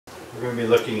we're going to be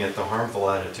looking at the harmful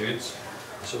attitudes.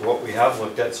 So what we have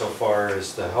looked at so far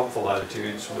is the helpful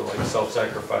attitudes, like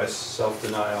self-sacrifice,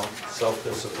 self-denial,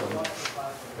 self-discipline,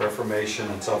 reformation,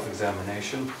 and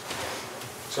self-examination.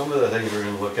 Some of the things we're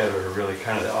going to look at are really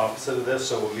kind of the opposite of this,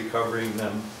 so we'll be covering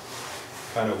them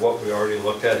kind of what we already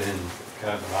looked at in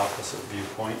kind of an opposite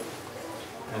viewpoint.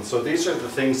 And so these are the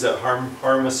things that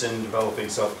harm us in developing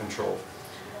self-control.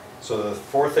 So the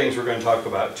four things we're going to talk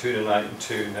about, 2 tonight and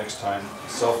 2 next time: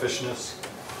 selfishness,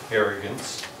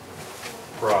 arrogance,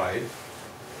 pride,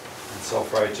 and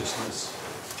self-righteousness.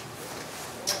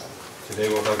 Today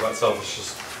we'll talk about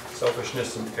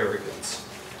selfishness and arrogance.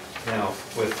 Now,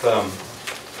 with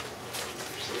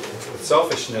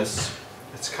selfishness,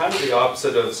 it's kind of the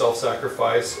opposite of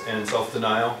self-sacrifice and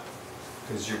self-denial,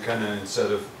 because you're kind of,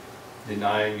 instead of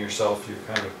denying yourself,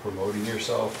 you're kind of promoting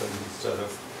yourself, and instead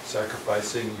of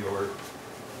sacrificing,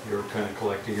 you're kind of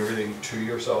collecting everything to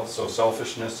yourself. So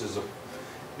selfishness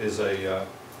is a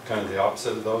kind of the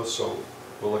opposite of those. So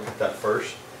we'll look at that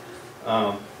first.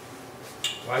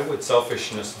 Why would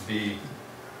selfishness be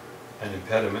an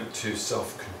impediment to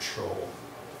self-control?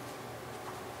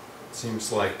 It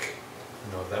seems like,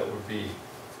 that would be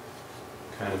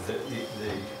kind of the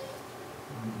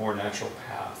more natural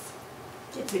path.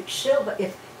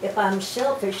 If I'm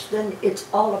selfish, then it's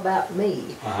all about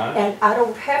me. And I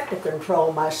don't have to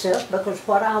control myself, because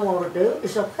what I want to do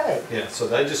is okay. Yeah, so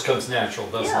that just comes natural,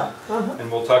 doesn't it? And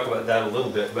we'll talk about that a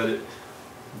little bit, but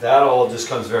that all just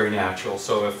comes very natural.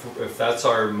 So if that's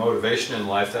our motivation in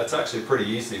life, that's actually pretty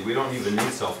easy. We don't even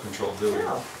need self-control, do we?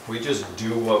 No. We just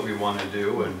do what we want to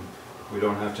do, and we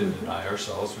don't have to deny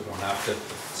ourselves. We don't have to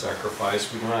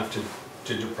sacrifice. We don't have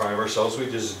to deprive ourselves.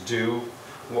 We just do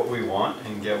what we want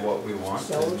and get what we want.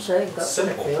 So say,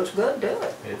 simple. It feels good, do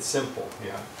it. It's simple,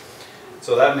 yeah.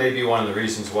 So that may be one of the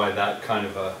reasons why that kind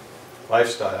of a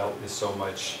lifestyle is so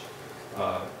much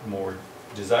more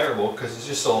desirable, because it's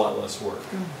just a lot less work,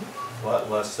 a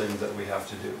lot less things that we have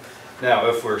to do. Now,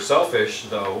 if we're selfish,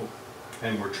 though,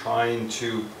 and we're trying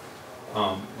to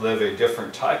live a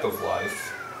different type of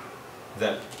life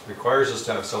that requires us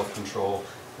to have self-control,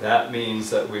 that means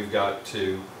that we've got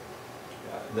to,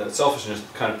 that selfishness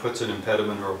kind of puts an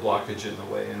impediment or a blockage in the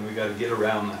way, and we've got to get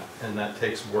around that, and that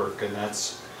takes work, and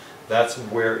that's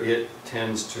where it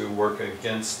tends to work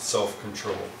against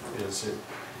self-control.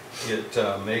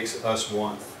 It makes us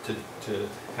want to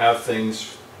have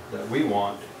things that we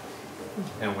want,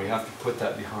 and we have to put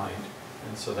that behind,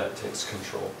 and so that takes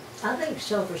control. I think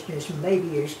selfishness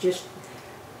maybe is just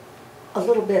a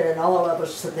little bit in all of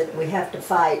us, so that we have to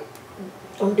fight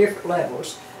on different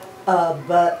levels.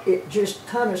 But it just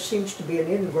kind of seems to be an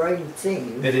ingrained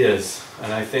thing. It is,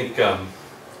 and I think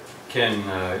Ken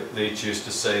Leach used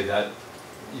to say that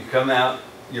you come out,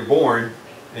 you're born,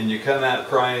 and you come out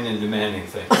crying and demanding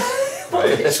things,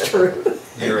 right? It's true.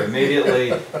 You're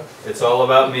immediately, it's all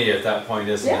about me at that point,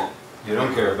 isn't Yeah. it? You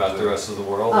don't care about the rest of the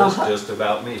world, it's just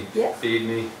about me. Yeah. Feed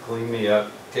me, clean me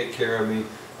up, take care of me,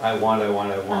 I want.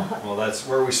 Well, that's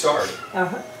where we start.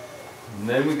 And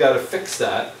then we got to fix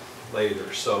that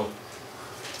later. So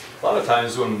a lot of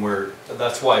times when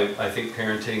that's why I think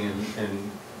parenting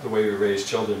and the way we raise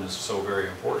children is so very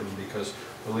important, because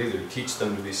we'll either teach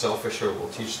them to be selfish or we'll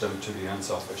teach them to be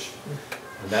unselfish.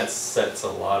 And that sets a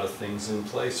lot of things in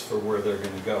place for where they're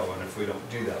going to go. And if we don't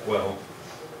do that well,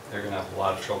 they're going to have a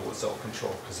lot of trouble with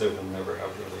self-control, because they will never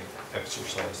have really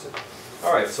exercised it.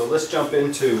 All right, so let's jump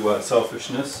into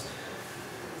selfishness.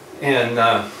 And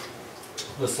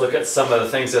let's look at some of the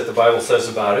things that the Bible says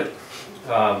about it.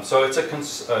 So it's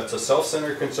a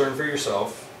self-centered concern for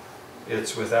yourself.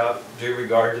 It's without due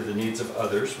regard to the needs of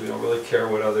others. We don't really care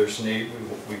what others need.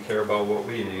 We care about what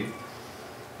we need.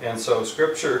 And so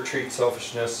Scripture treats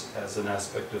selfishness as an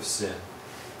aspect of sin.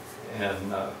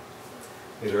 And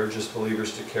it urges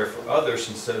believers to care for others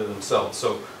instead of themselves.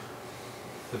 So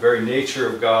the very nature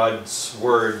of God's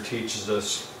Word teaches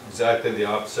us exactly the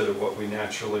opposite of what we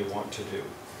naturally want to do.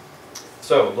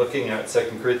 So, looking at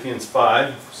 2 Corinthians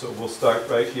 5, so we'll start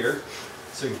right here.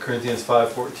 2 Corinthians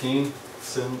 5:14.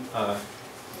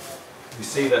 We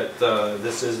see that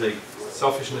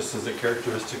selfishness is a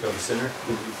characteristic of a sinner.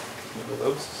 Remember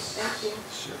those? Thank you.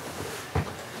 Sure.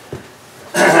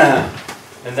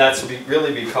 And that's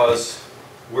really because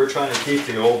we're trying to keep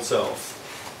the old self.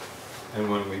 And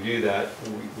when we do that,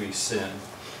 we sin.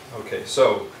 Okay,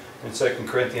 so in 2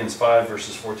 Corinthians 5,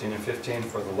 verses 14 and 15,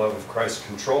 for the love of Christ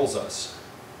controls us.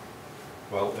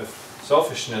 Well, if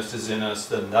selfishness is in us,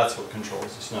 then that's what controls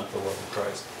us, not the love of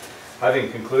Christ.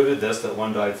 Having concluded this, that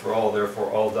one died for all, therefore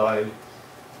all died.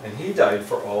 And he died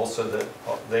for all, so that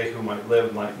they who might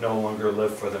live might no longer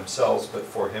live for themselves, but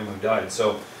for him who died.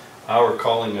 So Our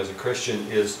calling as a Christian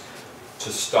is to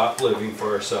stop living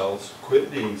for ourselves, quit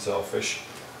being selfish,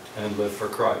 and live for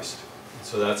Christ.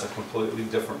 So that's a completely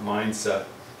different mindset.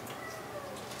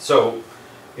 So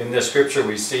in this scripture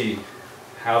we see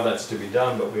how that's to be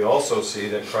done, but we also see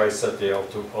that Christ set the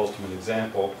ultimate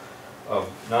example of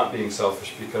not being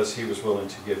selfish because he was willing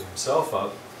to give himself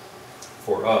up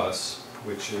for us,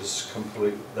 which is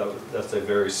that's a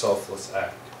very selfless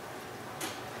act.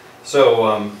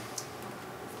 So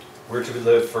we're to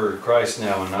live for Christ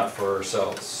now and not for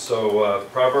ourselves. So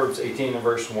Proverbs 18 and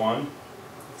verse 1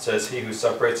 says, he who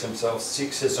separates himself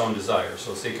seeks his own desire.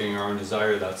 So seeking our own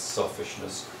desire, that's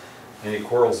selfishness. And he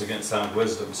quarrels against sound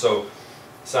wisdom. So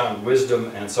sound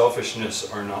wisdom and selfishness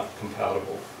are not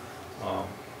compatible.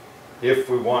 If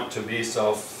we want to be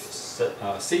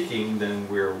self-seeking, then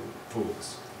we're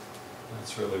fools.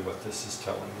 That's really what this is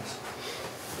telling us.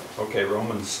 Okay,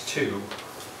 Romans 2.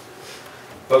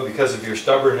 But because of your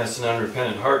stubbornness and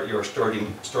unrepentant heart, you are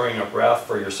storing up wrath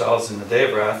for yourselves in the day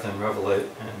of wrath and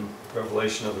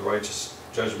revelation of the righteous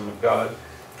judgment of God,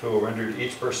 who will render to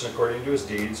each person according to his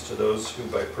deeds, to those who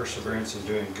by perseverance in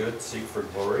doing good seek for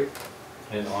glory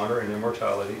and honor and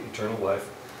immortality, eternal life,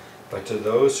 but to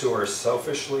those who are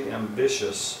selfishly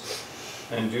ambitious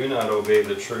and do not obey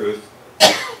the truth,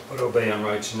 but obey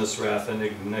unrighteousness, wrath, and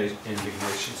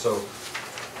indignation. So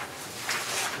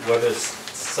what is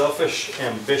selfish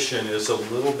ambition is a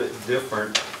little bit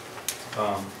different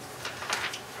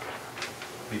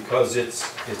because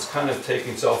it's kind of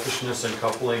taking selfishness and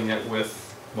coupling it with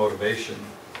motivation,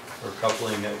 or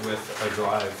coupling it with a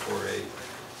drive or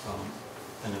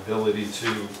an ability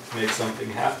to make something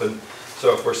happen.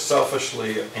 So if we're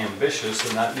selfishly ambitious,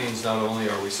 then that means not only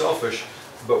are we selfish,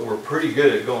 but we're pretty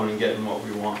good at going and getting what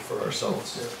we want for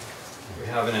ourselves. We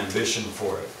have an ambition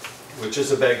for it, which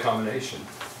is a bad combination.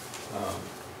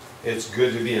 It's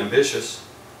good to be ambitious,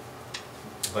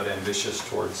 but ambitious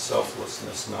towards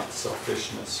selflessness, not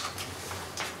selfishness.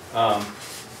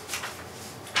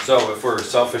 So if we're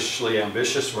selfishly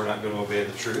ambitious, we're not going to obey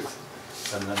the truth,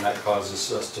 and then that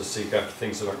causes us to seek after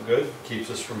things that aren't good,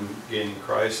 keeps us from gaining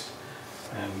Christ,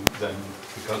 and then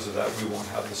because of that we won't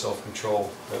have the self-control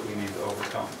that we need to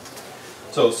overcome.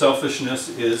 So selfishness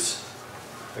is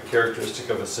a characteristic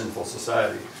of a sinful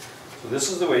society. So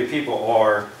this is the way people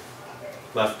are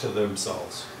left to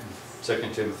themselves. 2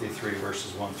 Timothy 3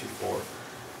 verses 1 through 4.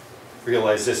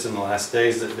 Realize this in the last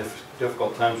days, that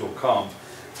difficult times will come.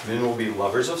 Men will be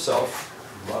lovers of self,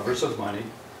 lovers of money,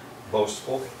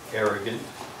 boastful, arrogant,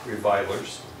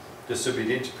 revilers,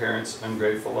 disobedient to parents,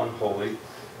 ungrateful, unholy,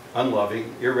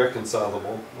 unloving,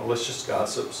 irreconcilable, malicious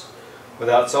gossips,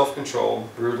 without self-control,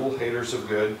 brutal, haters of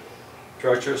good,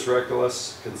 treacherous,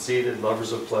 reckless, conceited,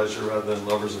 lovers of pleasure rather than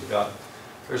lovers of God.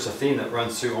 There's a theme that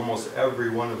runs through almost every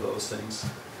one of those things.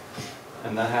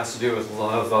 And that has to do with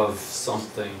love of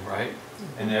something, right?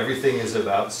 And everything is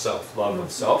about self. Love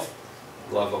of self,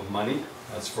 love of money,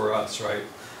 that's for us, right?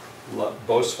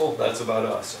 Boastful, that's about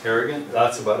us. Arrogant,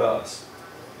 that's about us.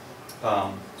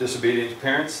 Disobedient to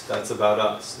parents, that's about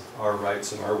us, our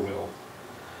rights and our will.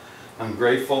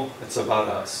 Ungrateful, it's about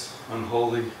us.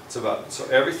 Unholy, it's about, so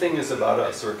everything is about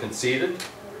us. We're conceited,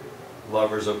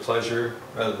 lovers of pleasure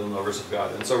rather than lovers of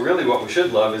God. And so really what we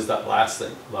should love is that last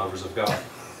thing, lovers of God.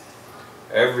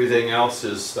 Everything else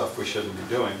is stuff we shouldn't be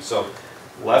doing. So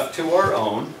left to our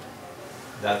own,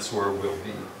 that's where we'll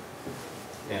be.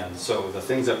 And so the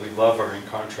things that we love are in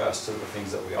contrast to the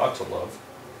things that we ought to love,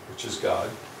 which is God.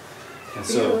 And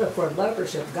so if we're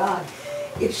lovers of God,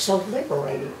 it's so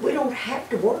liberating. We don't have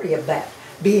to worry about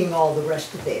being all the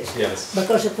rest of this. yes.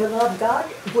 Because if we love God,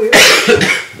 we're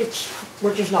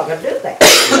just not going to do that.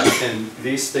 And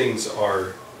these things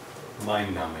are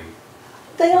mind-numbing.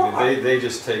 They are. I mean, they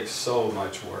just take so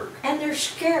much work. And they're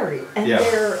scary. And Yeah.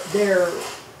 they're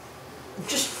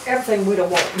just everything we don't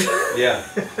want. Yeah.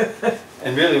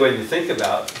 And really when you think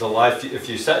about the life, if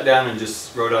you sat down and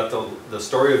just wrote out the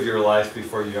story of your life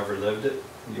before you ever lived it,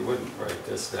 you wouldn't write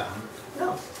this down.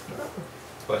 No.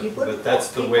 But that's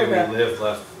the way we live,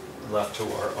 left to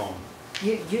our own.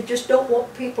 You just don't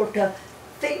want people to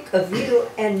think of you,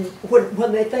 and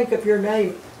when they think of your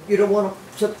name, you don't want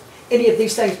any of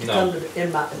these things to come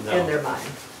in their mind.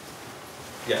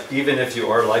 Yeah, even if you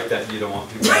are like that, you don't want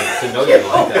people to know you're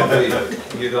like that,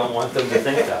 do you? You don't want them to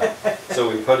think that. So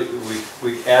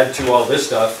we add to all this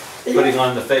stuff, putting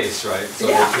on the face, right? So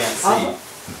they can't see.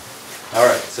 All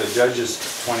right, so Judges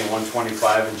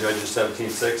 21:25 and Judges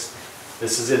 17:6.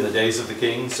 This is in the days of the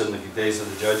kings and the days of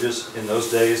the judges. In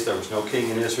those days, there was no king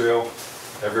in Israel.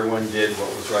 Everyone did what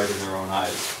was right in their own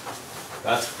eyes.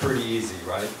 That's pretty easy,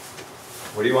 right?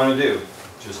 What do you want to do?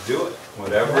 Just do it,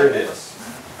 whatever it is.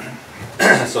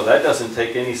 So that doesn't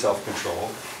take any self-control.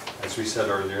 As we said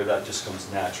earlier, that just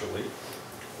comes naturally.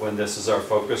 When this is our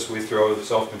focus, we throw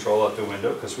self-control out the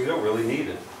window because we don't really need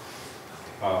it.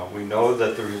 We know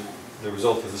that the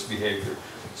result of this behavior.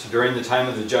 So during the time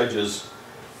of the judges,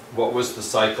 what was the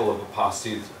cycle of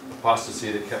apostasy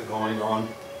that kept going on?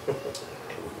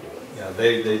 Yeah,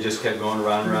 they just kept going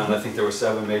around and around. I think there were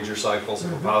 7 major cycles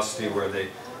of apostasy where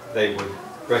they would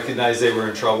recognize they were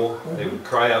in trouble. They would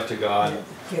cry out to God.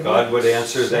 God would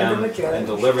answer them and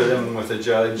deliver them with a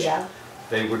judge.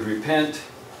 They would repent.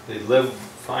 They'd live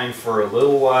fine for a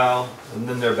little while, and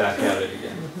then they're back at it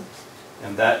again.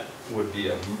 And that would be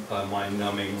a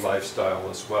mind-numbing lifestyle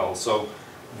as well. So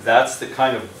that's the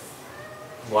kind of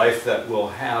life that we'll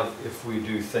have if we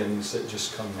do things that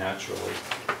just come naturally.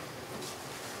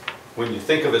 When you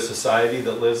think of a society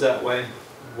that lives that way,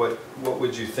 what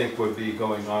would you think would be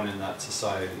going on in that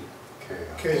society?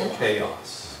 Chaos.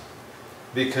 Chaos.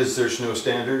 Because there's no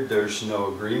standard, there's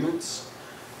no agreements,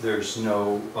 there's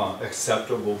no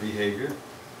acceptable behavior.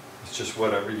 It's just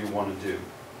whatever you want to do.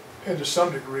 And to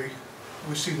some degree,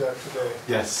 we see that today.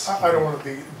 Yes. I don't want to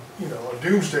be, a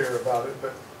doomsdayer about it,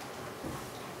 but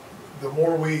the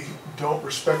more we don't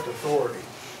respect authority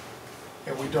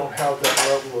and we don't have that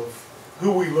level of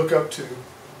who we look up to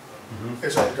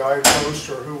as our guidepost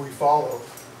or who we follow,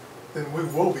 then we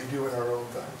will be doing our own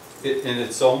thing. And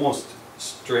it's almost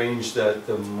strange that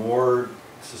the more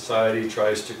society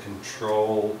tries to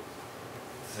control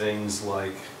things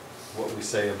like what we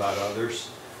say about others,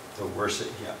 the worse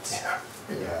it gets.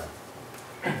 Yeah.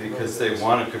 Because they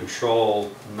want to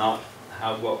control not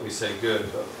what we say good,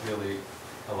 but really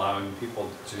allowing people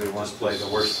to display the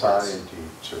worst parts. Society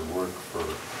to work for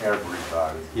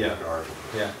everybody, regardless.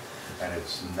 Yeah. And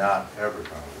it's not ever going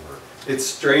to work. It's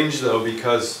strange though,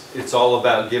 because it's all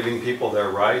about giving people their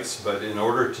rights, but in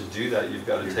order to do that, you've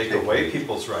got to take away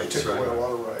people's rights, Take away a right?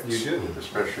 lot of rights. You do.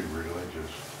 Especially religious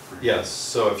freedom. Yes,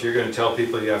 so if you're going to tell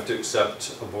people you have to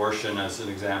accept abortion as an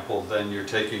example, then you're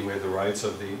taking away the rights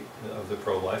of the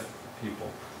pro-life people.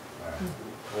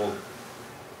 Well,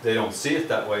 they don't see it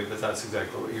that way, but that's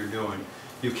exactly what you're doing.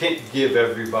 You can't give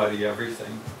everybody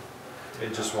everything.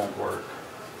 It just won't work.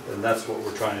 And that's what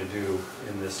we're trying to do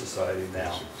in this society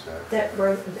now. Exactly. That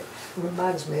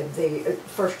reminds me of the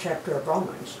first chapter of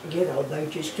Romans. They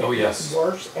just kept getting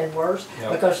worse and worse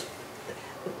because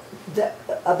that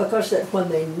when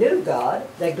they knew God,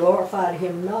 they glorified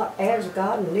Him not as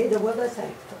God, and neither will they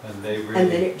think. And they really,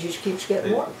 and then it just keeps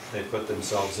getting worse. They put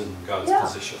themselves in God's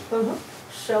position.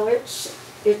 So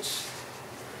it's.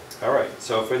 All right.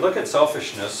 So if we look at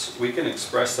selfishness, we can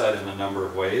express that in a number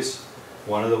of ways.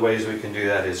 One of the ways we can do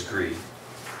that is greed.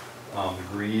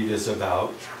 Greed is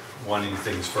about wanting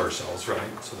things for ourselves,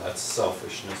 right? So that's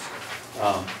selfishness.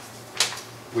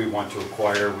 We want to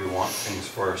acquire, we want things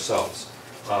for ourselves.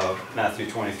 Matthew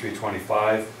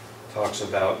 23:25 talks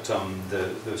about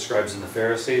the scribes and the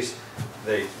Pharisees.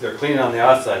 They're clean on the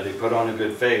outside, they put on a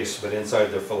good face, but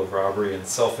inside they're full of robbery and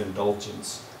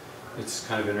self-indulgence. It's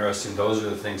kind of interesting, those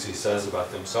are the things he says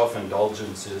about them.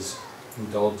 Self-indulgence is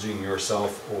indulging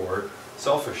yourself or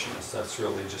selfishness. That's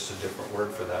really just a different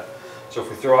word for that. So if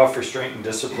we throw off restraint and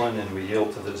discipline and we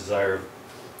yield to the desire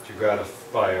to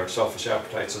gratify our selfish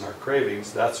appetites and our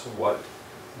cravings, that's what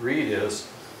greed is.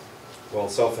 Well,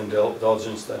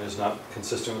 self-indulgence then is not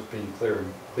consistent with being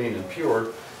clean and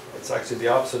pure. It's actually the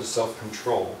opposite of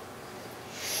self-control.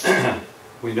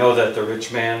 We know that the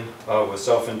rich man was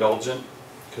self-indulgent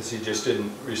because he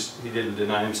didn't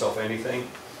deny himself anything,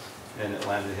 and it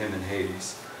landed him in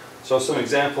Hades. So some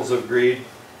examples of greed,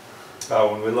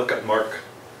 when we look at Mark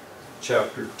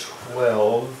chapter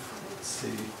 12, let's see,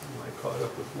 am I caught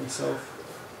up with myself?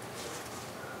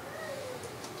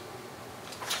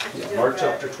 Yeah, Mark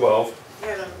chapter 12.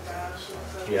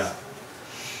 Yeah.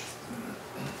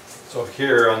 So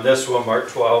here on this one, Mark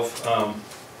 12,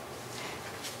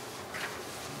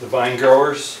 the vine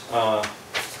growers,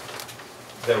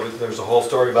 there's a whole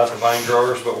story about the vine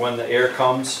growers, but when the heir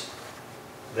comes,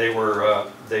 they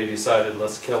decided,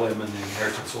 let's kill him and the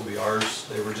inheritance will be ours.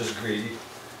 They were just greedy.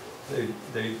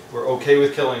 They were okay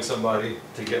with killing somebody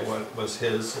to get what was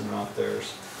his and not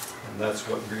theirs. And that's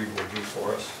what greed will do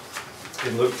for us.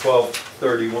 In Luke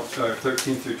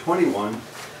 13 through 21,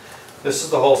 this is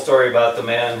the whole story about the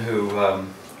man who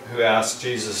asked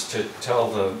Jesus to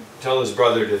tell his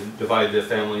brother to divide the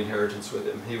family inheritance with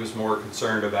him. He was more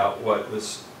concerned about what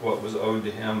was owed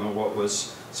to him and what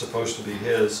was supposed to be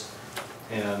his.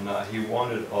 And he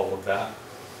wanted all of that.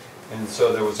 And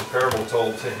so there was a parable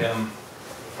told to him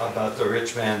about the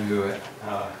rich man who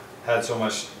had so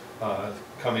much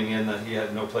coming in that he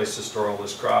had no place to store all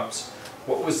his crops.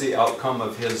 What was the outcome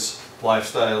of his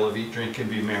lifestyle of eat, drink, and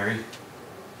be merry.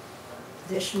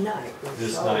 This night.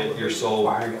 Your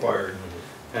soul required.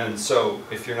 And so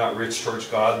if you're not rich towards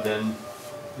God, then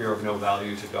you're of no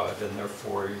value to God, and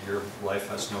therefore your life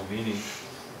has no meaning.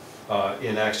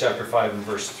 In Acts chapter 5 and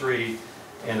verse 3,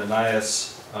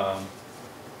 Ananias,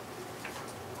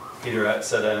 Peter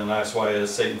said, Ananias, why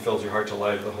has Satan filled your heart to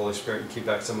lie to the Holy Spirit and keep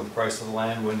back some of the price of the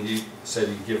land, when he said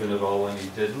he'd given it all and he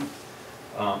didn't?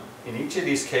 In each of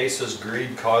these cases,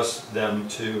 greed caused them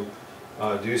to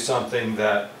do something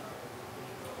that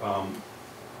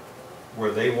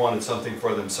where they wanted something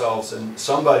for themselves, and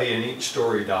somebody in each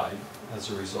story died as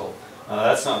a result.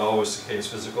 That's not always the case.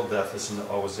 Physical death isn't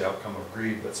always the outcome of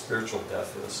greed, but spiritual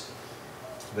death is.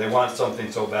 They want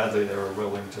something so badly they were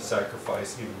willing to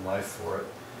sacrifice even life for it.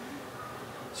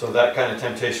 So that kind of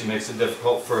temptation makes it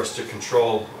difficult for us to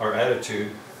control our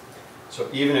attitude. So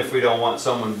even if we don't want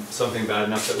something bad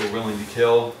enough that we're willing to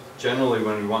kill, generally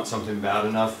when we want something bad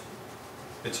enough,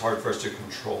 it's hard for us to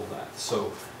control that.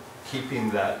 So keeping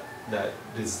that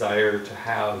desire to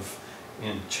have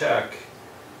in check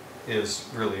is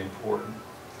really important.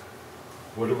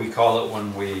 What do we call it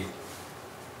when we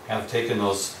have taken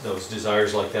those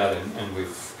desires like that and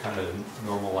we've kind of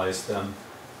normalized them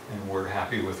and we're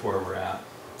happy with where we're at?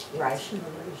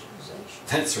 Rationalization.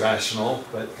 That's rational,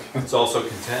 but it's also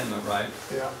contentment, right?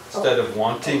 Yeah. Instead of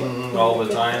wanting all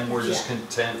the time, we're just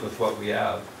content with what we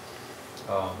have.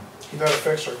 And that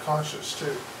affects our conscience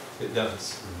too. It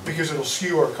does. Because it'll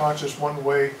skew our conscience one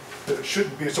way that it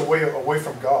shouldn't be. It's a way away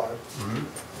from God.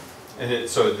 Mm-hmm. And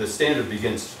so the standard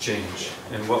begins to change,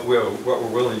 and what we're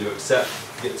willing to accept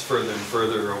gets further and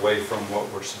further away from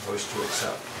what we're supposed to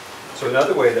accept. So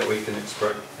another way that we can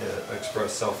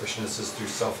express selfishness is through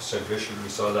selfish ambition. We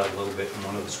saw that a little bit in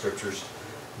one of the scriptures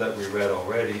that we read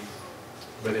already.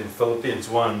 But in Philippians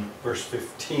 1, verse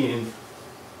 15,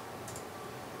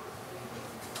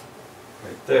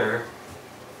 right there,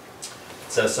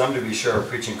 it says, some to be sure are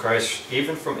preaching Christ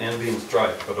even from envy and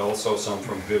strife, but also some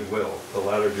from goodwill. The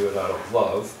latter do it out of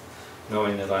love,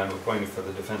 knowing that I am appointed for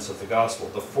the defense of the gospel.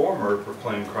 The former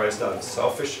proclaim Christ out of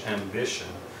selfish ambition,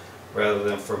 rather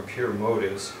than from pure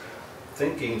motives,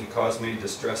 thinking to cause me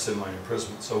distress in my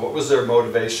imprisonment. So what was their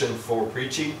motivation for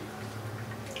preaching?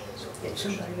 Get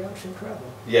somebody else in trouble.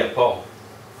 Yeah, Paul.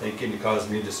 Thinking to cause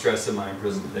me distress in my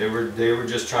imprisonment. They were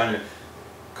just trying to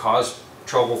cause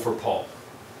trouble for Paul.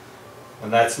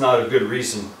 And that's not a good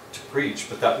reason to preach,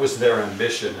 but that was their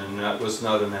ambition, and that was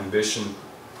not an ambition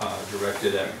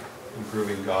directed at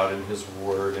improving God and His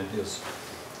Word and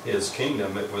His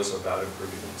kingdom. It was about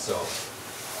improving themselves.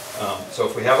 So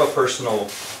if we have a personal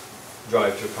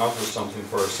drive to accomplish something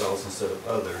for ourselves instead of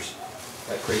others,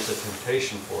 that creates a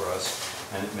temptation for us,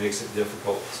 and it makes it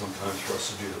difficult sometimes for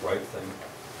us to do the right thing.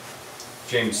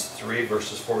 James 3,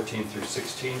 verses 14 through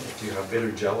 16, if you have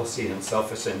bitter jealousy and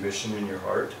selfish ambition in your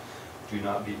heart, do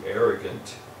not be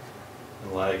arrogant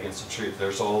and lie against the truth.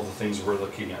 There's all the things we're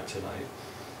looking at tonight.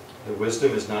 The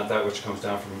wisdom is not that which comes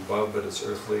down from above, but it's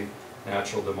earthly,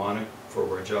 natural, demonic. For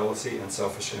where jealousy and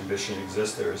selfish ambition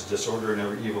exist, there is disorder in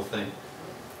every evil thing.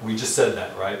 We just said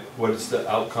that, right? What is the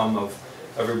outcome of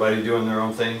everybody doing their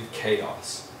own thing?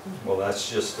 Chaos. Well, that's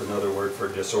just another word for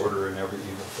disorder in every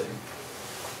evil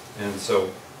thing. And so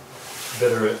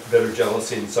bitter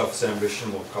jealousy and selfish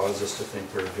ambition will cause us to think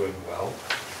we're doing well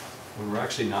when we're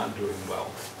actually not doing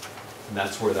well. And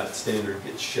that's where that standard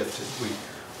gets shifted.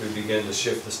 We begin to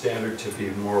shift the standard to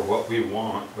be more what we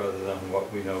want rather than what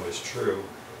we know is true.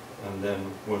 And then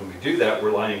when we do that,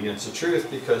 we're lying against the truth,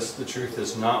 because the truth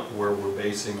is not where we're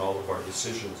basing all of our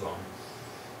decisions on.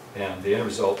 And the end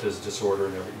result is disorder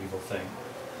in every evil thing.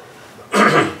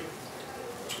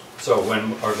 So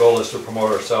when our goal is to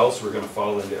promote ourselves, we're going to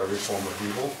fall into every form of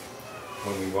evil.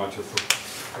 When we want to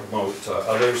promote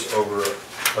others over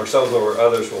ourselves over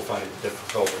others, we'll find it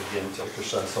difficult again to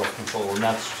exercise self-control. And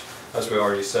that's, as we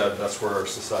already said, that's where our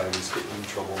society's getting in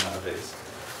trouble nowadays.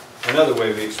 Another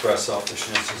way we express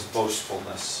selfishness is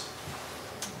boastfulness.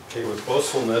 Okay, with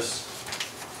boastfulness,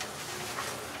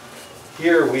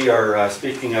 here we are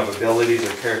speaking of abilities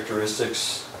or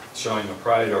characteristics showing a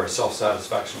pride or a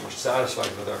self-satisfaction. We're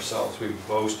satisfied with ourselves. We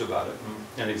boast about it.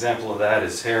 An example of that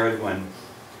is Herod, when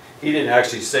he didn't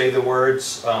actually say the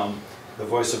words, the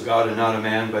voice of God and not a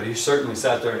man, but he certainly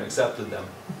sat there and accepted them.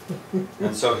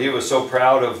 And so he was so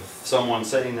proud of someone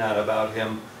saying that about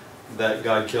him that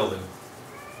God killed him.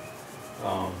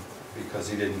 Because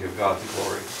he didn't give God the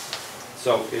glory.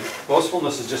 So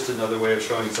boastfulness is just another way of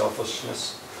showing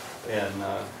selfishness. And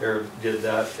Herod did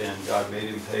that, and God made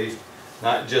him pay.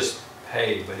 Not just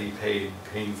pay, but he paid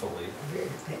painfully.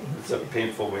 It's a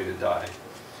painful way to die.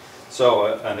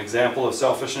 So an example of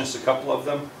selfishness, a couple of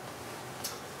them.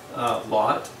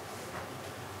 Lot.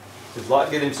 Did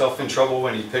Lot get himself in trouble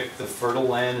when he picked the fertile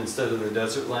land instead of the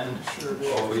desert land? Sure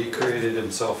did. Oh, he created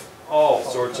himself all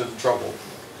sorts of trouble.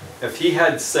 If he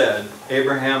had said,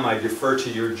 Abraham, I defer to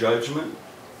your judgment,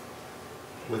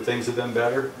 would things have been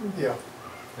better? Yeah.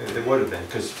 It would have been,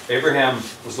 because Abraham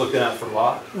was looking out for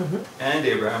Lot, and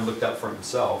Abraham looked out for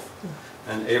himself.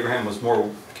 And Abraham was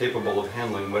more capable of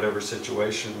handling whatever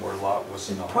situation where Lot was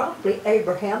not. Probably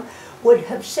Abraham would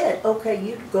have said, okay,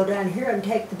 you go down here and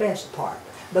take the best part.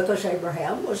 Because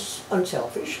Abraham was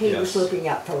unselfish. He was looking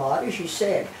out for Lot, as you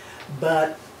said.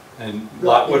 But and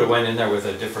Lot would have went in there with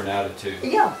a different attitude.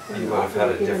 yeah, He would have had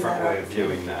a different way of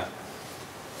viewing that.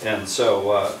 And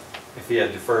so if he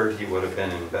had deferred, he would have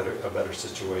been in a better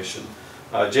situation.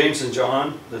 James and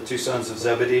John, the two sons of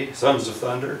Zebedee, sons of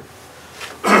thunder.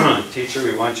 Teacher,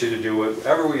 we want you to do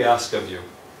whatever we ask of you.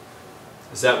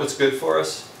 Is that what's good for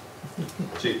us?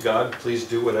 God, please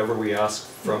do whatever we ask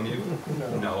from you?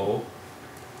 No.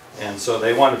 And so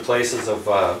they wanted places of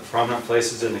prominent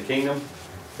places in the kingdom.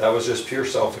 That was just pure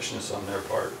selfishness on their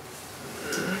part.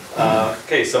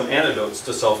 Okay, some antidotes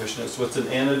to selfishness. What's an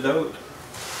antidote?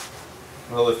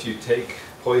 Well, if you take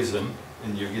poison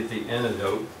and you get the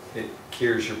antidote, it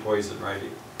cures your poison, right?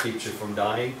 It keeps you from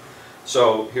dying.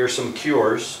 So here's some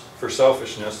cures for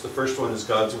selfishness. The first one is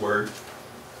God's Word.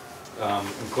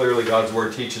 And clearly God's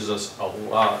Word teaches us a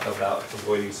lot about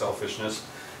avoiding selfishness.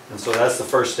 And so that's the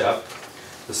first step.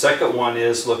 The second one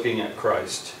is looking at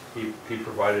Christ. He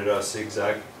provided us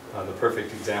the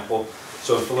perfect example.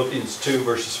 So in Philippians 2,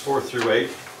 verses 4 through 8,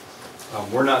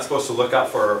 we're not supposed to look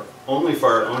out only for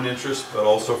our own interests, but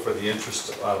also for the interests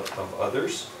of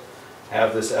others.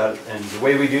 Have this, and the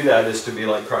way we do that is to be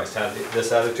like Christ. Have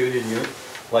this attitude in you,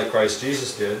 like Christ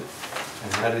Jesus did.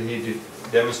 And how did he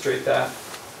demonstrate that?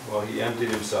 Well, he emptied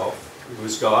himself. He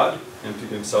was God, emptied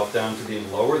himself down to being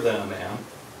lower than a man,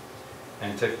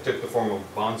 and took the form of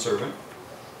a bondservant,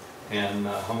 and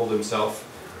humbled himself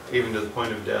even to the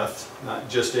point of death. Not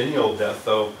just any old death,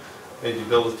 though, a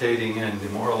debilitating and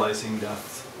demoralizing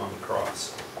death on the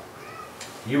cross.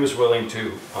 He was willing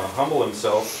to humble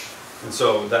himself, and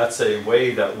so that's a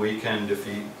way that we can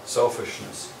defeat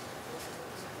selfishness.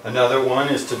 Another one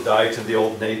is to die to the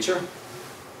old nature.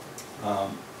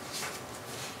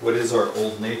 What is our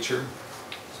old nature?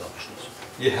 Selfishness.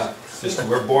 Yeah, just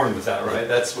we're born with that, right?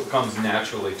 That's what comes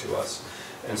naturally to us.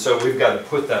 And so we've got to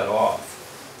put that off.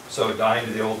 So dying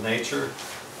to the old nature.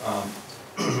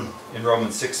 In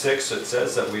Romans 6:6 it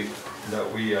says that we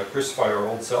crucify our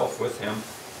old self with him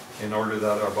in order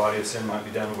that our body of sin might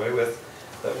be done away with,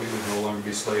 that we would no longer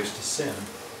be slaves to sin.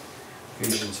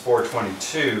 Ephesians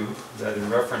 4:22, that in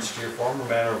reference to your former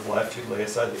manner of life you lay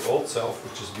aside the old self,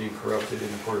 which is being corrupted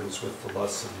in accordance with the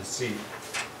lusts of deceit.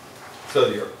 So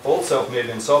your old self may have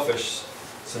been selfish,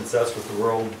 since that's what the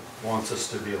world wants us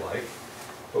to be like,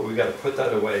 but we've got to put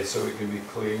that away so we can be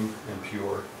clean and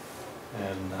pure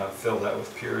and fill that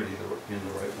with purity in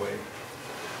the right way.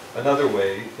 Another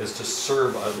way is to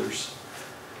serve others.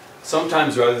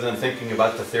 Sometimes rather than thinking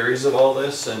about the theories of all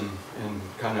this and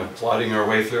kind of plodding our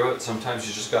way through it, sometimes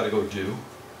you just got to go do.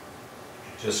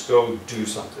 Just go do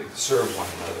something. Serve one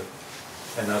another.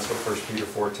 And that's what 1 Peter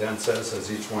 4:10 says,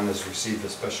 as each one has received a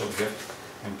special gift,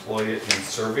 employ it in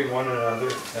serving one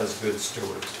another as good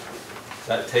stewards.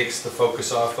 That takes the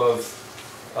focus off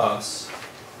of us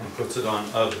and puts it on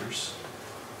others.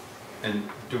 And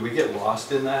do we get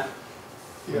lost in that?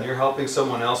 When you're helping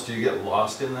someone else, do you get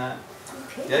lost in that?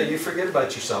 Okay. Yeah, you forget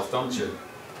about yourself, don't you?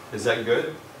 Is that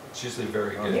good? It's usually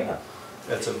very good. Yeah.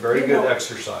 That's a very good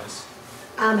exercise.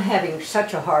 I'm having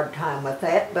such a hard time with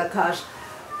that because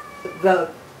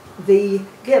the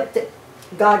gift that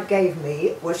God gave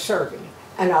me was serving,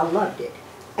 and I loved it.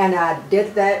 And I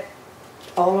did that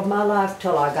all of my life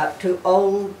till I got too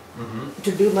old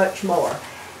to do much more.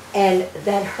 And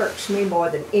that hurts me more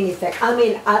than anything. I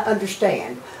mean, I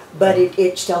understand, but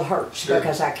it still hurts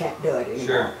because I can't do it anymore.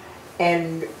 Sure.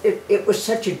 And it was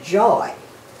such a joy.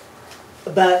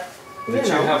 But you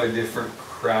have a different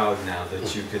crowd now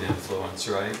that you can influence,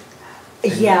 right?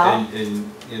 And, yeah. And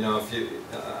you know, if you,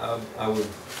 I would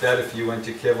bet if you went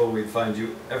to Kibble, we'd find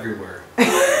you everywhere,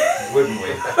 wouldn't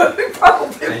we?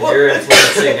 Probably And would. you're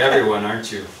influencing everyone,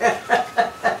 aren't you?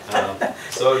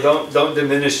 So don't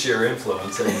diminish your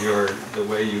influence and the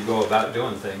way you go about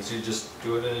doing things. You just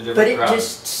do it in a different crowd. But it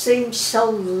just seems so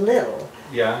little.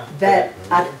 Yeah. That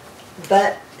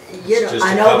but you know, just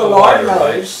I a know cup the of Lord water, knows,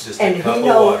 right? Just a and cup He of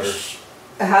knows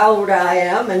how old I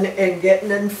am and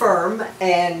getting infirm,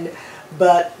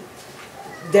 but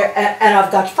there and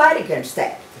I've got to fight against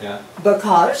that. Yeah.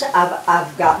 Because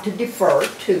I've got to defer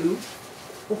to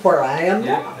Where I am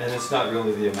Yeah, now. and it's not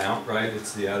really the amount, right?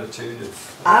 It's the attitude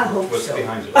of I hope what's so.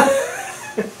 behind it.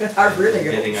 I really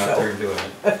Getting hope out so. there and doing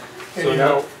it. And So you now-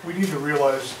 know, we need to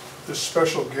realize this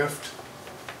special gift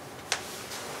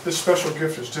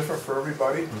is different for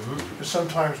everybody. Because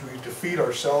sometimes we defeat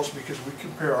ourselves because we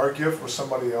compare our gift with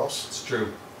somebody else. It's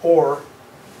true. Or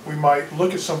we might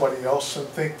look at somebody else and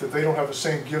think that they don't have the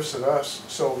same gifts as us,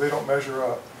 so they don't measure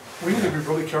up. We need to be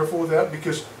really careful with that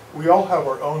because we all have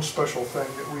our own special thing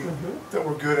that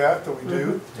we're good at, that we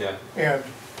do. Yeah. And,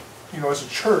 you know, as a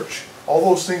church, all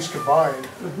those things combined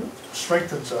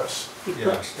strengthens us.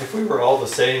 Yeah. If we were all the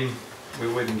same,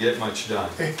 we wouldn't get much done.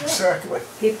 Exactly.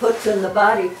 He puts in the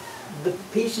body the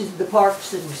pieces, the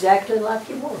parts exactly like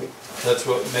you want it. That's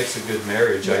what makes a good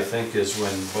marriage, I think, is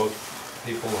when both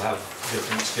people have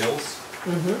different skills.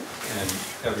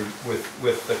 And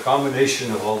with the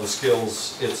combination of all the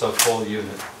skills, it's a full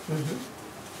unit.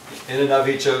 In and of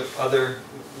each other,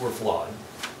 we're flawed.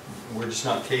 We're just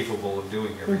not capable of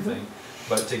doing everything.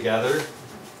 But together,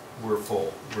 we're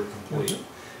full, we're complete.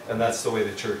 And that's the way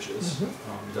the church is.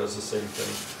 Does the same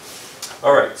thing.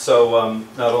 All right, so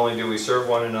not only do we serve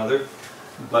one another,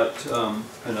 but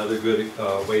another good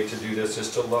way to do this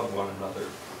is to love one another.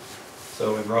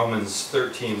 So in Romans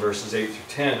 13, verses 8 through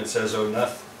 10, it says, "Owe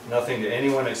nothing to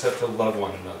anyone except to love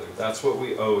one another." That's what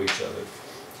we owe each other.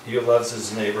 "He who loves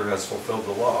his neighbor has fulfilled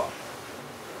the law.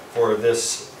 For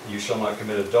this, you shall not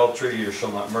commit adultery, you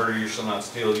shall not murder, you shall not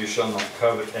steal, you shall not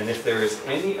covet. And if there is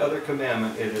any other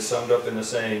commandment, it is summed up in the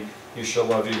saying, you shall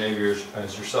love your neighbor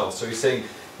as yourself." So he's saying,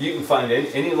 you can find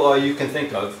any law you can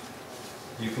think of,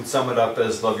 you can sum it up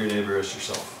as love your neighbor as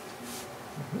yourself.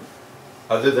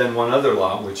 Other than one other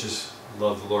law, which is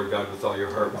love the Lord God with all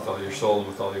your heart, with all your soul, and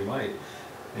with all your might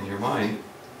and your mind.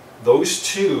 Those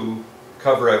two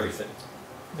cover everything.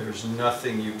 There's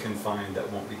nothing you can find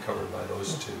that won't be covered by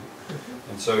those two.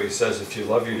 And so he says, if you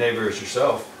love your neighbor as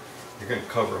yourself, you're going to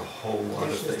cover a whole lot of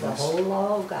This is things. the whole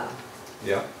law of God.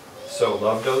 Yeah. So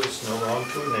love does no wrong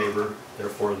to a neighbor,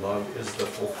 therefore love is the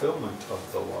fulfillment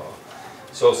of the law.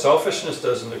 So selfishness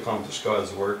doesn't accomplish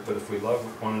God's work, but if we love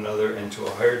one another and to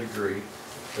a higher degree,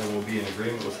 then we'll be in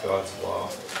agreement with God's law,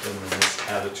 and then this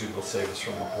attitude will save us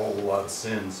from a whole lot of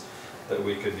sins that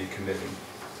we could be committing.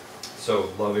 So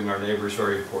loving our neighbor is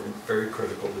very important, very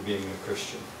critical to being a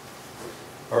Christian.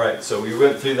 All right, so we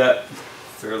went through that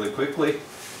fairly quickly.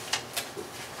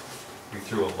 We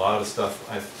threw a lot of stuff,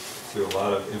 I threw a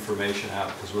lot of information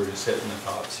out because we're just hitting the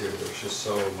tops here. There's just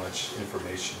so much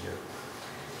information here.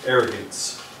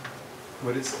 Arrogance.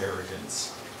 What is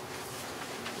arrogance?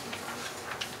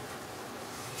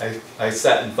 I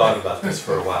sat and thought about this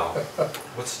for a while.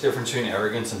 What's the difference between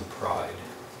arrogance and pride?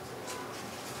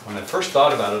 When I first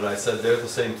thought about it, I said they're the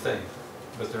same thing,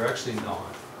 but they're actually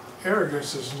not.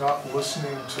 Arrogance is not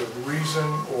listening to reason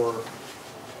or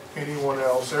anyone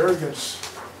else. Arrogance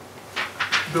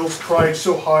builds pride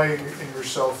so high in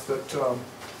yourself that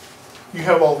you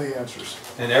have all the answers.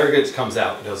 And arrogance comes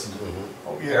out, doesn't it?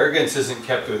 Oh, yeah. Arrogance isn't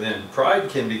kept within. Pride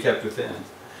can be kept within.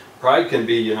 Pride can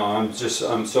be, you know, I'm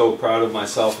so proud of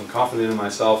myself and confident in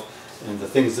myself and the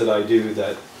things that I do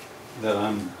that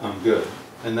I'm good.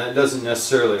 And that doesn't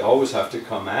necessarily always have to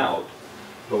come out,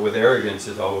 but with arrogance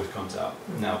it always comes out.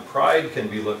 Now pride can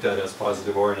be looked at as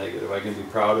positive or negative. I can be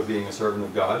proud of being a servant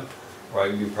of God, or I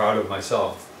can be proud of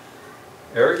myself.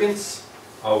 Arrogance,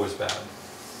 always bad.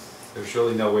 There's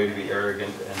really no way to be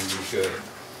arrogant and be good.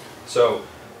 So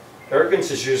arrogance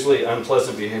is usually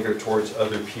unpleasant behavior towards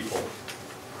other people.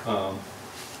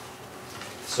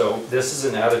 So this is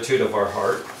an attitude of our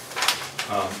heart.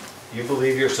 You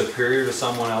believe you're superior to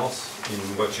someone else in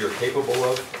what you're capable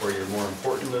of, or you're more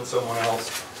important than someone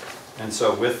else. And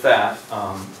so with that,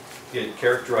 it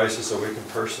characterizes a wicked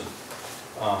person.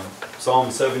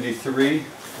 Psalm 73,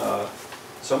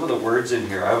 some of the words in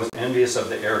here, I was envious of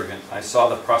the arrogant. I saw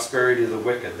the prosperity of the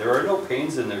wicked. There are no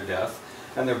pains in their death,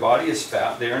 and their body is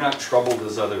fat. They are not troubled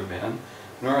as other men,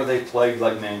 nor are they plagued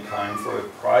like mankind, for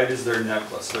pride is their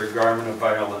necklace. Their garment of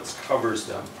violence covers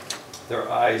them.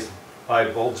 Their eye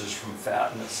bulges from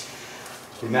fatness.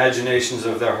 The imaginations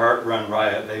of their heart run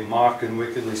riot. They mock and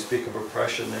wickedly speak of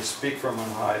oppression. They speak from on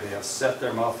high. They have set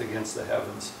their mouth against the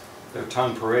heavens. Their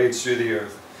tongue parades through the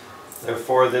earth.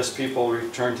 Therefore this people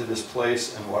return to this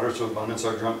place, and waters of abundance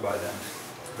are drunk by them.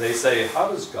 They say, how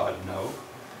does God know?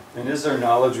 And is there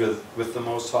knowledge with the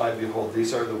Most High? Behold,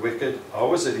 these are the wicked,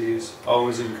 always at ease,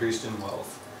 always increased in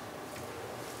wealth.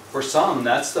 For some,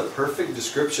 that's the perfect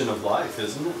description of life,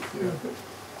 isn't it? Yeah.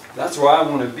 That's where I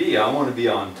want to be. I want to be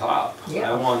on top.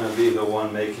 Yeah. I want to be the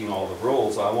one making all the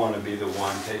rules. I want to be the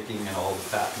one taking in all the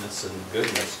fatness and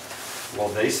goodness. Well,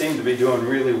 they seem to be doing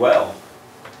really well.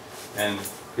 And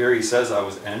here he says, I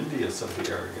was envious of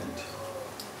the arrogant.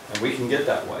 And we can get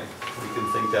that way. We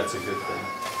can think that's a good thing.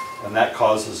 And that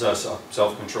causes us a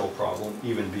self-control problem,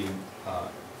 even being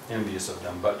envious of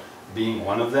them. But being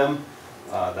one of them,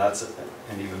 that's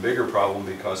an even bigger problem,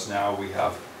 because now we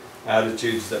have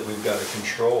attitudes that we've got to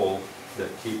control that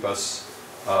keep us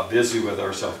busy with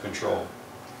our self-control.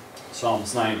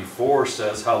 Psalms 94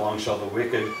 says, how long shall the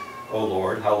wicked, O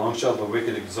Lord, how long shall the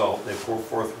wicked exalt? They pour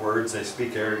forth words, they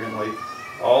speak arrogantly.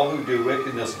 All who do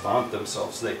wickedness vaunt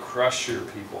themselves. They crush your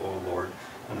people, O Lord,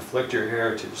 and afflict your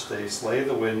heritage. They slay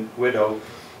the widow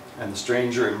and the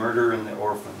stranger, and murder in the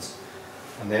orphans.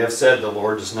 And they have said, the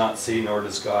Lord does not see, nor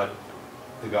does God,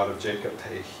 the God of Jacob,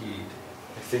 pay heed.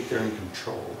 They think they're in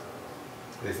control.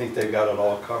 They think they've got it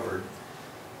all covered.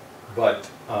 But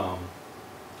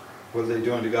what are they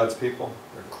doing to God's people?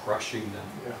 They're crushing them.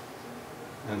 Yeah.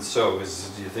 And so, do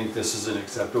you think this is an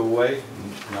acceptable way?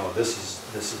 No, this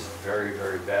is very,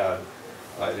 very bad.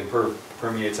 It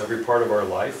permeates every part of our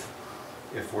life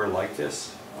if we're like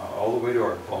this, all the way to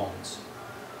our bones.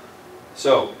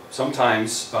 So,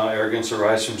 sometimes arrogance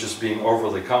arises from just being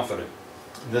overly confident.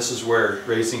 And this is where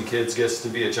raising kids gets to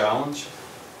be a challenge.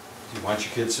 Do you want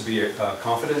your kids to be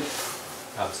confident?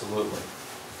 Absolutely.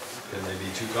 Can they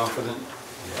be too confident?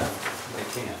 Yeah, they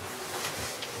can.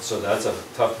 So that's a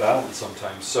tough balance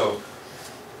sometimes. So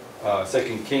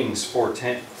 2 Kings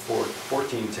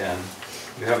 14:10,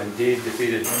 you have indeed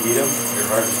defeated Edom, your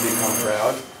heart has become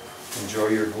proud. Enjoy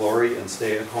your glory and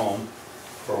stay at home.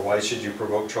 For why should you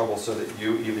provoke trouble so that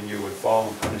even you would fall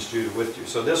and punish Judah with you?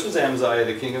 So this was Amaziah,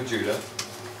 the king of Judah,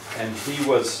 and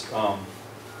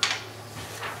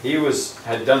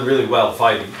had done really well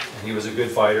fighting, and he was a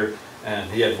good fighter, and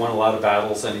he had won a lot of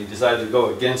battles, and he decided to go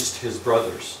against his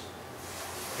brothers.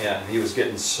 And he was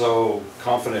getting so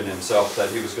confident in himself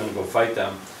that he was going to go fight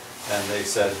them. And they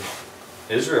said,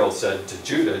 Israel said to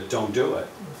Judah, don't do it.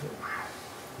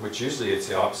 Which usually it's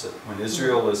the opposite. When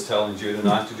Israel is telling Judah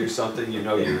not to do something, you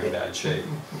know you're in bad shape.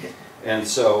 And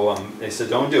so they said,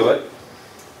 don't do it.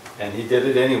 And he did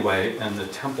it anyway, and the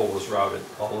temple was routed.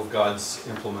 All of God's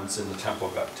implements in the temple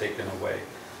got taken away.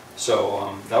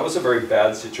 So that was a very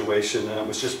bad situation, and it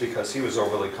was just because he was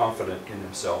overly confident in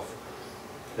himself.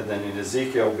 And then in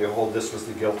Ezekiel, behold, this was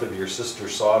the guilt of your sister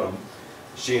Sodom.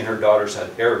 She and her daughters had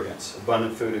arrogance,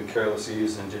 abundant food and careless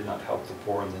ease, and did not help the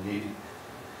poor and the needy.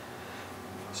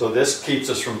 So this keeps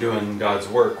us from doing God's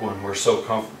work when we're so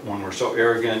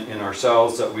arrogant in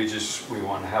ourselves that we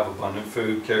want to have abundant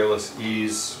food, careless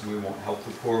ease. We won't help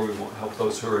the poor. We won't help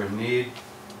those who are in need.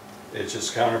 It's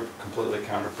just completely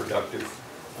counterproductive,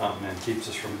 and keeps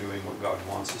us from doing what God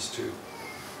wants us to.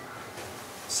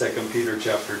 2 Peter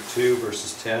chapter 2,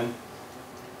 verses 10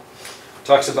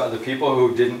 talks about the people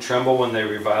who didn't tremble when they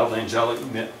reviled angelic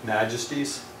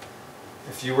majesties.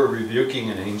 If you were rebuking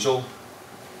an angel,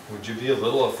 would you be a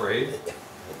little afraid?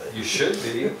 You should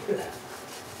be.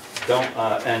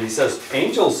 And he says,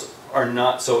 angels are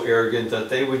not so arrogant that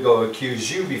they would go accuse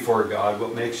you before God.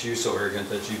 What makes you so arrogant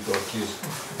that you'd go accuse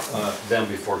them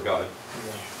before God?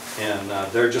 And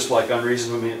they're just like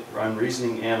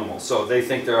unreasoning animals. So they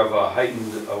think they're of a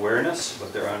heightened awareness,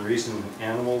 but they're unreasoning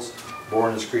animals,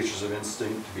 born as creatures of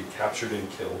instinct, to be captured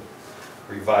and killed,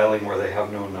 reviling where they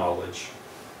have no knowledge.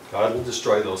 God will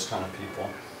destroy those kind of people.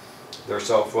 They're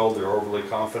self-willed, they're overly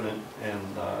confident, and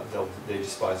they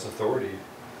despise authority.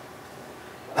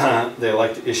 They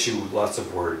like to issue lots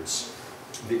of words.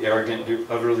 The arrogant do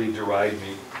utterly deride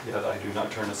me, yet I do not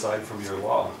turn aside from your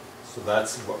law. So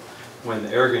that's what, when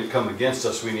the arrogant come against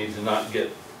us, we need to not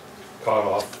get caught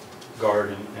off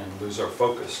guard and lose our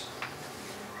focus.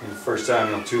 In 1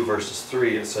 Samuel 2 verses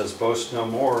 3 it says, boast no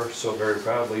more so very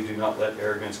proudly, do not let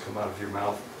arrogance come out of your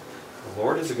mouth. The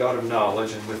Lord is a God of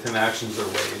knowledge, and with him actions are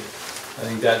weighed. I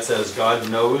think that says God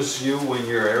knows you when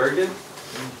you're arrogant.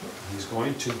 He's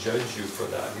going to judge you for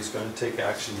that. He's going to take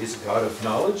action. He's a God of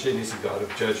knowledge, and he's a God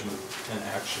of judgment and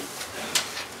action.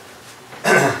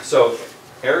 So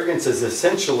arrogance is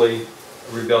essentially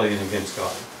rebellion against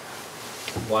God.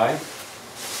 Why?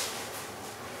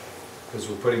 Because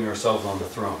we're putting ourselves on the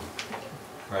throne,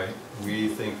 right? We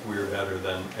think we're better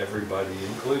than everybody,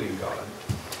 including God.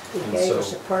 He gave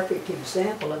us a perfect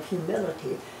example of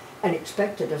humility and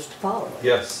expected us to follow it.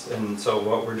 Yes, and so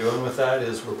what we're doing with that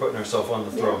is we're putting ourselves on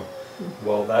the throne. Yeah.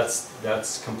 Well,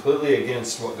 that's completely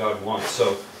against what God wants.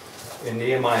 So in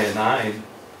Nehemiah 9,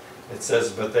 it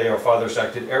says, but our fathers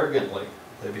acted arrogantly.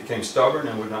 They became stubborn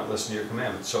and would not listen to your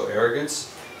commandments. So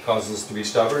arrogance causes us to be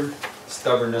stubborn.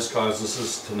 Stubbornness causes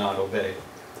us to not obey.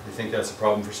 You think that's a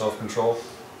problem for self-control?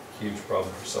 Huge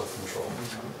problem for self-control.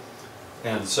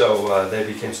 And so they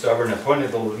became stubborn and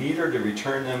appointed a leader to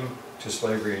return them to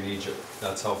slavery in Egypt.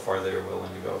 That's how far they were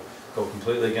willing to go. Go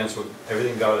completely against what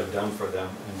everything God had done for them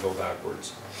and go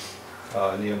backwards.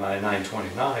 Nehemiah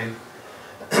 9:29.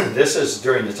 This is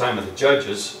during the time of the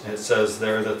judges. It says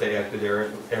there that they acted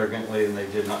arrogantly and they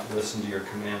did not listen to your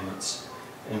commandments.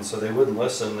 And so they wouldn't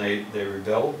listen, they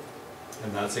rebelled,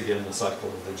 and that's again the cycle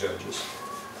of the judges.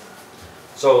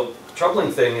 So the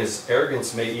troubling thing is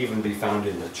arrogance may even be found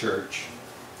in the church.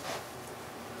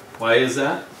 Why is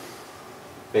that?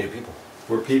 Made of people.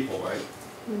 We're people, right?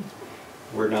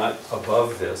 We're not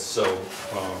above this. So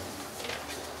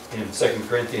in 2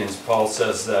 Corinthians, Paul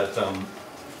says that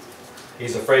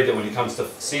he's afraid that when he comes to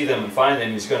see them and find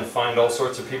them, he's going to find all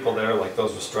sorts of people there, like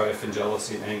those with strife and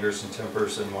jealousy and angers and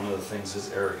tempers, and one of the things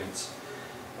is arrogance.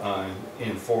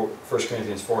 In 1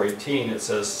 Corinthians 4:18, it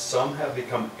says, some have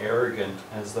become arrogant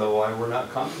as though I were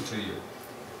not coming to you.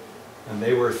 And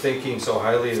they were thinking so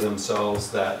highly of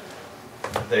themselves that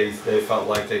they felt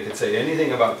like they could say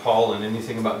anything about Paul and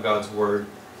anything about God's Word,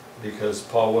 because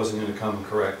Paul wasn't going to come and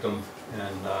correct them,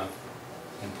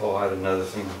 and Paul had another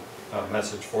thing,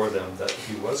 message for them that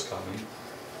he was coming.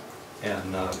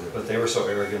 And but they were so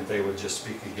arrogant they would just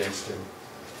speak against him.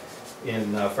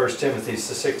 In 1 Timothy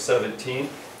 6:17,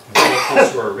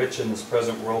 those who are rich in this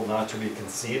present world not to be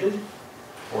conceited,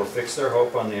 or fix their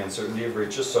hope on the uncertainty of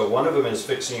riches. So one of them is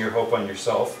fixing your hope on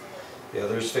yourself. The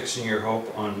other is fixing your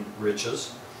hope on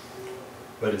riches.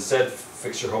 But instead,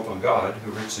 fix your hope on God,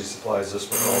 who richly supplies us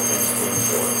with all things to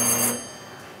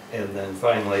enjoy. And then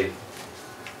finally,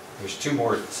 there's two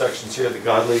more sections here. The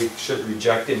godly should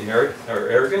reject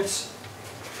arrogance.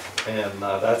 And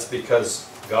that's because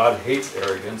God hates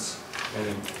arrogance.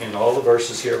 And in all the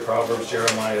verses here, Proverbs,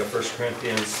 Jeremiah, 1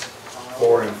 Corinthians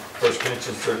 4 and 1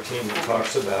 Corinthians 13, it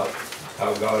talks about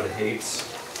how God hates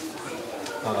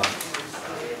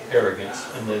arrogance.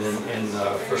 And then in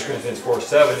 1 Corinthians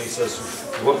 4:7, he says,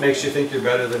 what makes you think you're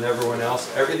better than everyone else?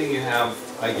 Everything you have,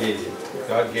 I gave you.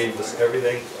 God gave us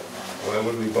everything. Why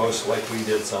would we boast like we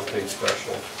did something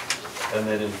special? And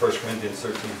then in 1 Corinthians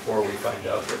 13:4, we find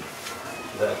out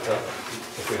that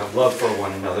if we have love for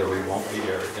one another, we won't be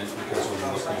arrogant because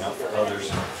we're looking out for others.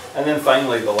 And then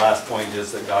finally, the last point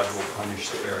is that God will punish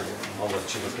the arrogant. And I'll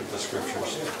let you look at the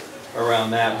scriptures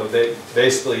around that. But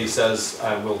basically, he says,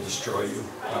 I will destroy you.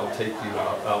 I'll take you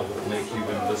out. I will make you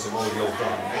invisible. You'll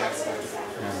die.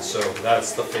 And so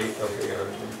that's the fate of the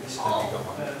arrogant, is to be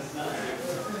gone.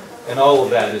 And all of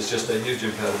that is just a huge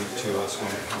impediment to us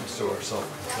when it comes to our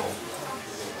self-control.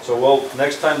 So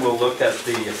next time we'll look at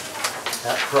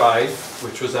pride,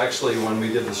 which was actually, when we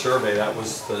did the survey, that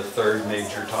was the third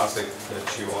major topic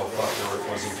that you all thought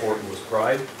was important, was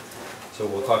pride. So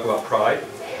we'll talk about pride,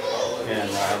 and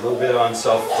a little bit on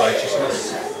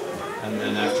self-righteousness, and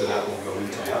then after that we'll go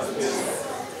into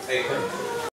habits. Okay.